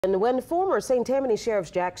And when former St. Tammany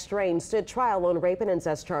Sheriff Jack Strain stood trial on rape and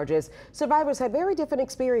incest charges, survivors had very different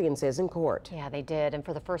experiences in court. Yeah, they did. And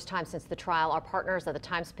for the first time since the trial, our partners at the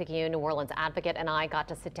Times-Picayune New Orleans Advocate and I got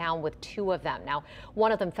to sit down with two of them. Now,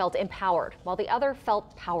 one of them felt empowered, while the other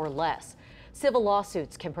felt powerless. Civil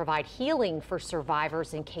lawsuits can provide healing for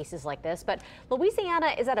survivors in cases like this, but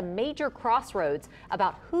Louisiana is at a major crossroads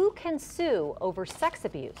about who can sue over sex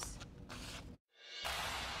abuse.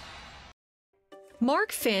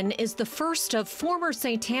 Mark Finn is the first of former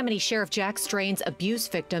St. Tammany Sheriff Jack Strain's abuse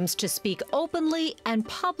victims to speak openly and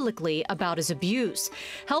publicly about his abuse,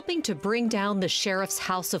 helping to bring down the sheriff's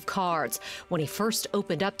house of cards when he first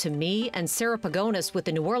opened up to me and Sarah Pagonis with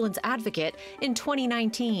the New Orleans Advocate in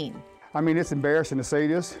 2019. I mean, it's embarrassing to say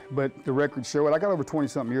this, but the records show it. I got over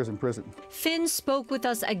 20-something years in prison. Finn spoke with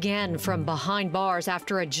us again from behind bars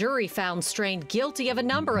after a jury found Strain guilty of a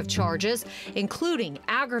number of charges, including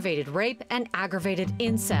aggravated rape and aggravated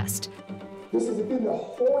incest. This has been the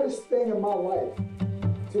hardest thing in my life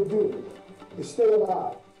to do, to stay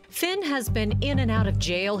alive. Finn has been in and out of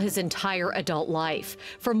jail his entire adult life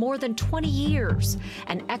for more than 20 years,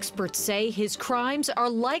 and experts say his crimes are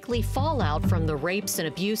likely fallout from the rapes and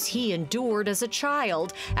abuse he endured as a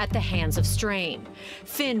child at the hands of Strain.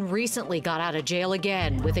 Finn recently got out of jail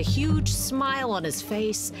again with a huge smile on his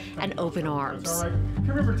face and open arms.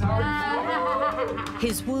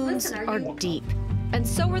 His wounds are deep, and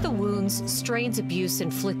so are the wounds Strain's abuse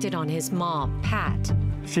inflicted on his mom, Pat.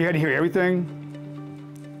 She had to hear everything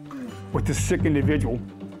what this sick individual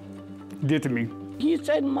did to me. You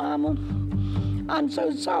said, Mama, I'm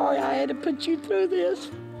so sorry I had to put you through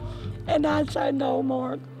this. And I said, no,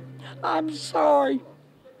 Mark, I'm sorry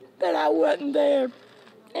that I wasn't there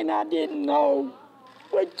and I didn't know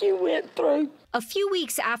what you went through. A few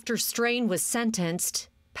weeks after Strain was sentenced,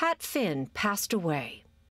 Pat Finn passed away.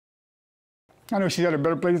 I know she's at a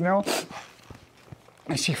better place now,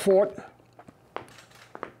 and she fought.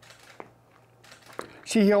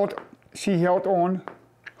 She held on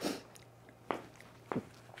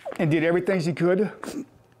and did everything she could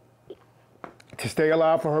to stay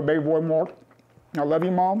alive for her baby boy, Mark. I love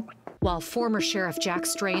you, Mom. While former Sheriff Jack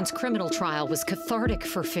Strain's criminal trial was cathartic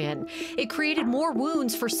for Finn, it created more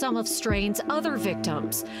wounds for some of Strain's other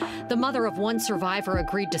victims. The mother of one survivor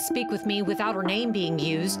agreed to speak with me without her name being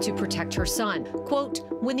used to protect her son.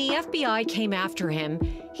 Quote, when the FBI came after him,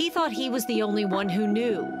 he thought he was the only one who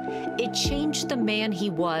knew. It changed the man he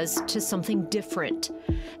was to something different.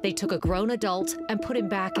 They took a grown adult and put him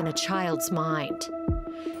back in a child's mind.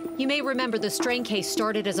 You may remember the Strain case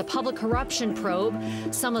started as a public corruption probe.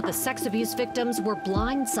 Some of the sex abuse victims were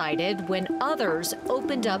blindsided when others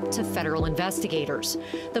opened up to federal investigators.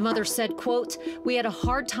 The mother said, quote, we had a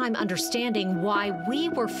hard time understanding why we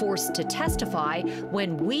were forced to testify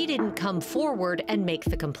when we didn't come forward and make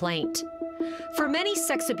the complaint. For many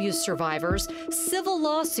sex abuse survivors, civil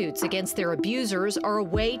lawsuits against their abusers are a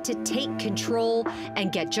way to take control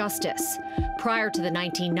and get justice. Prior to the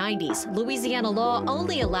 1990s, Louisiana law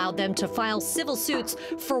only allowed them to file civil suits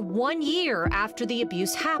for 1 year after the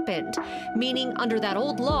abuse happened, meaning under that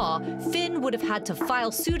old law, Finn would have had to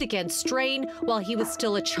file suit against Strain while he was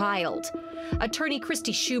still a child. Attorney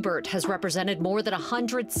Christy Schubert has represented more than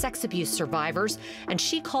 100 sex abuse survivors, and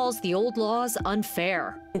she calls the old laws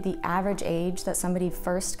unfair. The average age that somebody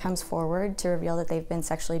first comes forward to reveal that they've been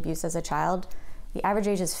sexually abused as a child, the average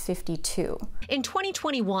age is 52. In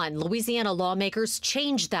 2021, Louisiana lawmakers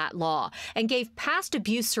changed that law and gave past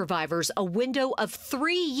abuse survivors a window of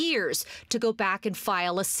 3 years to go back and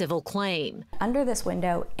file a civil claim. Under this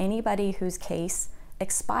window, anybody whose case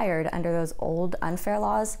expired under those old unfair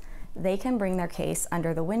laws, they can bring their case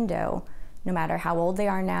under the window, no matter how old they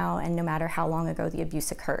are now and no matter how long ago the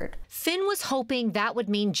abuse occurred. Finn was hoping that would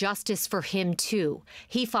mean justice for him, too.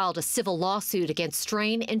 He filed a civil lawsuit against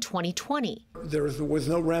Strain in 2020. There was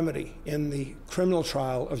no remedy in the criminal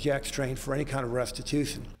trial of Jack Strain for any kind of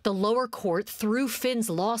restitution. The lower court threw Finn's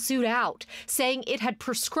lawsuit out, saying it had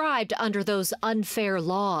prescribed under those unfair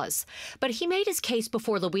laws. But he made his case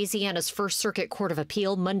before Louisiana's First Circuit Court of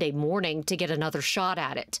Appeal Monday morning to get another shot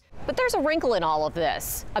at it. But there's a wrinkle in all of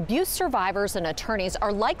this. Abuse survivors and attorneys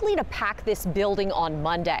are likely to pack this building on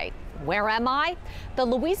Monday. Where am I? The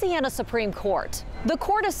Louisiana Supreme Court. The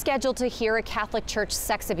court is scheduled to hear a Catholic Church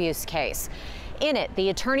sex abuse case. In it, the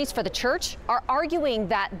attorneys for the church are arguing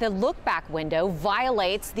that the look-back window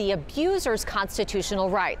violates the abuser's constitutional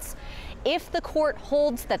rights. If the court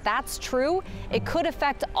holds that that's true, it could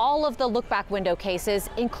affect all of the look-back window cases,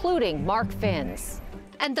 including Mark Finn's.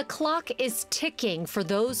 And the clock is ticking for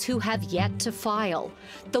those who have yet to file.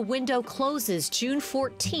 The window closes June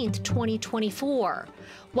 14th, 2024.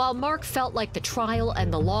 While Mark felt like the trial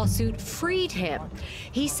and the lawsuit freed him,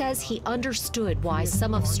 he says he understood why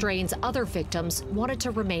some of Strain's other victims wanted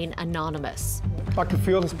to remain anonymous. I could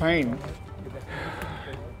feel his pain.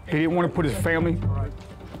 He didn't want to put his family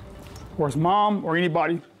or his mom or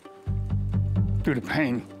anybody through the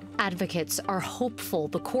pain. Advocates are hopeful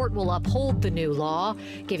the court will uphold the new law,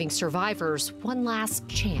 giving survivors one last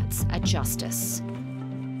chance at justice.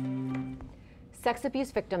 Sex abuse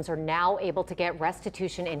victims are now able to get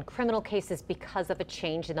restitution in criminal cases because of a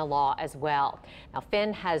change in the law as well. Now,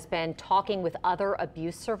 Finn has been talking with other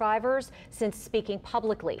abuse survivors since speaking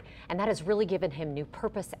publicly, and that has really given him new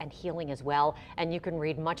purpose and healing as well. And you can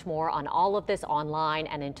read much more on all of this online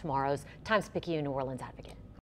and in tomorrow's Times-Picayune New Orleans Advocate.